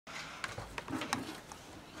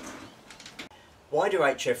Why do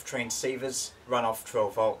HF transceivers run off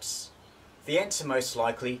 12 volts? The answer most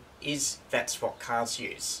likely is that's what cars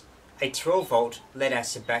use. A 12 volt lead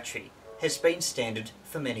acid battery has been standard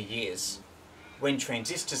for many years. When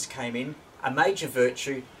transistors came in, a major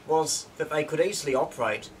virtue was that they could easily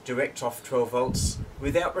operate direct off 12 volts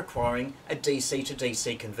without requiring a DC to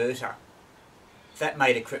DC converter. That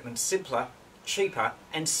made equipment simpler, cheaper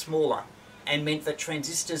and smaller, and meant that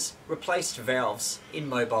transistors replaced valves in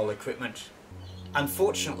mobile equipment.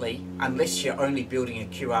 Unfortunately, unless you're only building a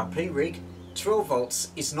QRP rig, 12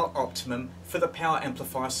 volts is not optimum for the power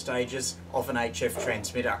amplifier stages of an HF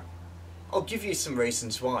transmitter. I'll give you some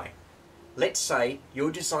reasons why. Let's say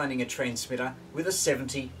you're designing a transmitter with a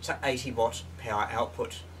 70 to 80 watt power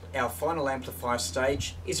output. Our final amplifier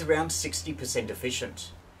stage is around 60%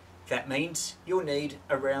 efficient. That means you'll need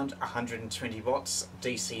around 120 watts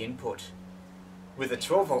DC input. With a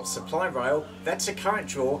 12 volt supply rail, that's a current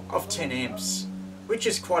draw of 10 amps, which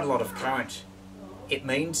is quite a lot of current. It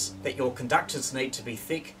means that your conductors need to be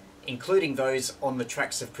thick, including those on the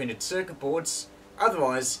tracks of printed circuit boards,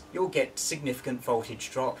 otherwise you'll get significant voltage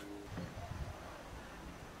drop.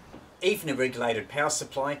 Even a regulated power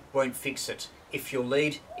supply won't fix it if your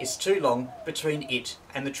lead is too long between it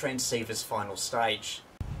and the transceiver's final stage.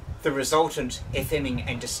 The resultant FMing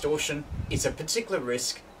and distortion is a particular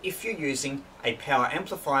risk if you're using a power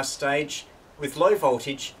amplifier stage with low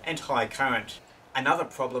voltage and high current. Another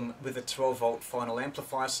problem with a 12 volt final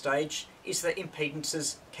amplifier stage is that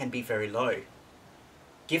impedances can be very low.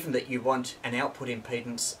 Given that you want an output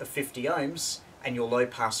impedance of 50 ohms and your low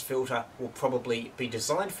pass filter will probably be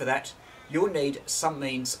designed for that, you'll need some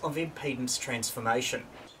means of impedance transformation.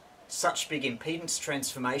 Such big impedance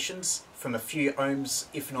transformations from a few ohms,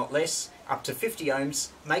 if not less, up to 50 ohms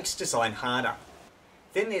makes design harder.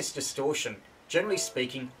 Then there's distortion. Generally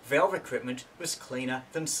speaking, valve equipment was cleaner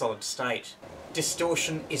than solid state.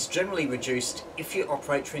 Distortion is generally reduced if you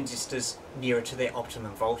operate transistors nearer to their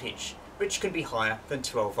optimum voltage, which can be higher than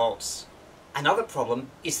 12 volts. Another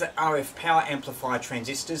problem is that RF power amplifier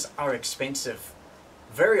transistors are expensive.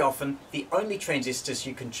 Very often, the only transistors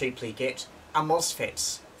you can cheaply get are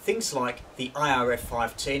MOSFETs, things like the IRF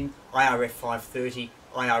 510, IRF 530,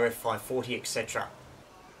 IRF 540, etc.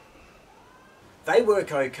 They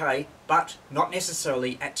work okay, but not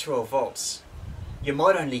necessarily at 12 volts. You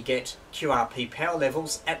might only get QRP power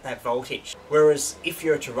levels at that voltage, whereas if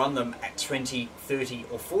you were to run them at 20, 30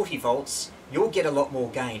 or 40 volts, you'll get a lot more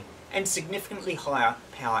gain and significantly higher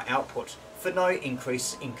power output for no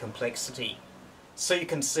increase in complexity. So you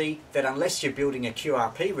can see that unless you're building a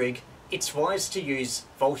QRP rig, it's wise to use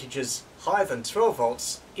voltages higher than 12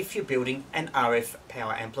 volts if you're building an RF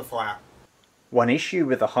power amplifier. One issue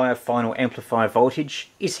with a higher final amplifier voltage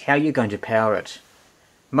is how you're going to power it.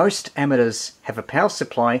 Most amateurs have a power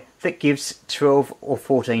supply that gives 12 or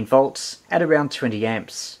 14 volts at around 20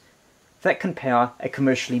 amps. That can power a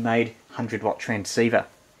commercially made 100 watt transceiver.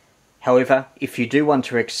 However, if you do want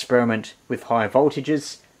to experiment with higher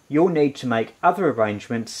voltages, you'll need to make other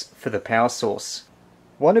arrangements for the power source.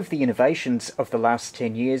 One of the innovations of the last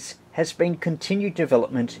 10 years has been continued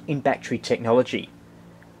development in battery technology.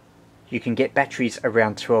 You can get batteries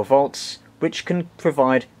around 12 volts, which can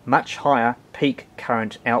provide much higher peak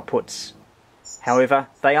current outputs. However,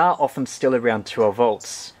 they are often still around 12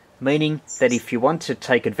 volts, meaning that if you want to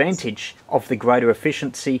take advantage of the greater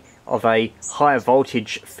efficiency of a higher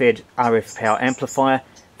voltage fed RF power amplifier,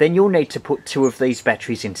 then you'll need to put two of these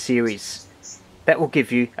batteries in series. That will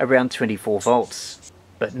give you around 24 volts.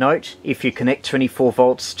 But note, if you connect 24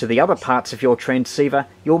 volts to the other parts of your transceiver,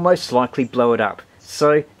 you'll most likely blow it up,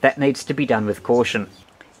 so that needs to be done with caution.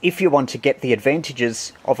 If you want to get the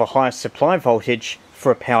advantages of a higher supply voltage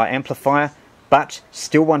for a power amplifier, but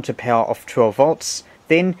still want to power off 12 volts,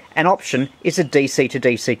 then an option is a DC to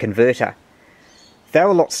DC converter. They're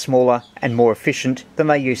a lot smaller and more efficient than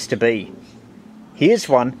they used to be. Here's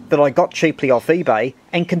one that I got cheaply off eBay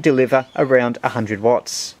and can deliver around 100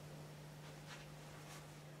 watts.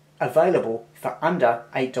 Available for under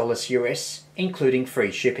 $8 US, including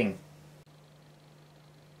free shipping.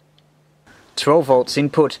 12 volts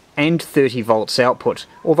input and 30 volts output,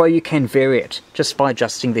 although you can vary it just by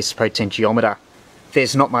adjusting this potentiometer.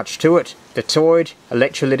 There's not much to it. The toroid,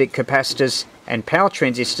 electrolytic capacitors and power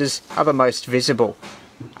transistors are the most visible.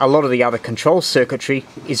 A lot of the other control circuitry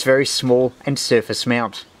is very small and surface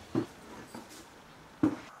mount.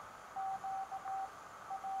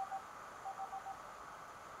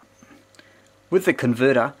 With the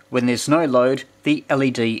converter, when there's no load, the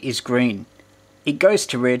LED is green. It goes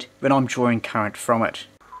to red when I'm drawing current from it.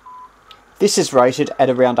 This is rated at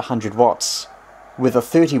around 100 watts. With a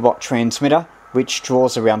 30 watt transmitter, which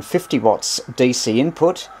draws around 50 watts DC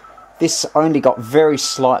input, this only got very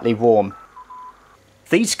slightly warm.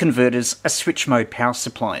 These converters are switch mode power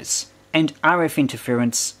supplies, and RF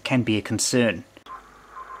interference can be a concern.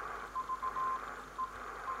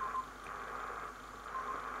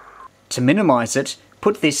 To minimise it,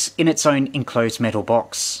 put this in its own enclosed metal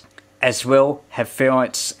box. As well, have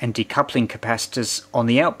ferrites and decoupling capacitors on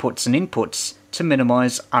the outputs and inputs to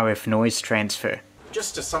minimise RF noise transfer.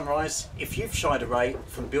 Just to summarise, if you've shied away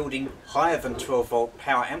from building higher than 12 volt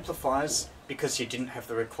power amplifiers because you didn't have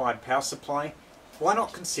the required power supply, why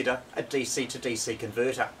not consider a DC to DC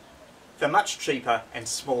converter? They're much cheaper and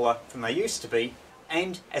smaller than they used to be,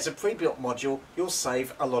 and as a pre-built module you'll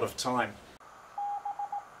save a lot of time.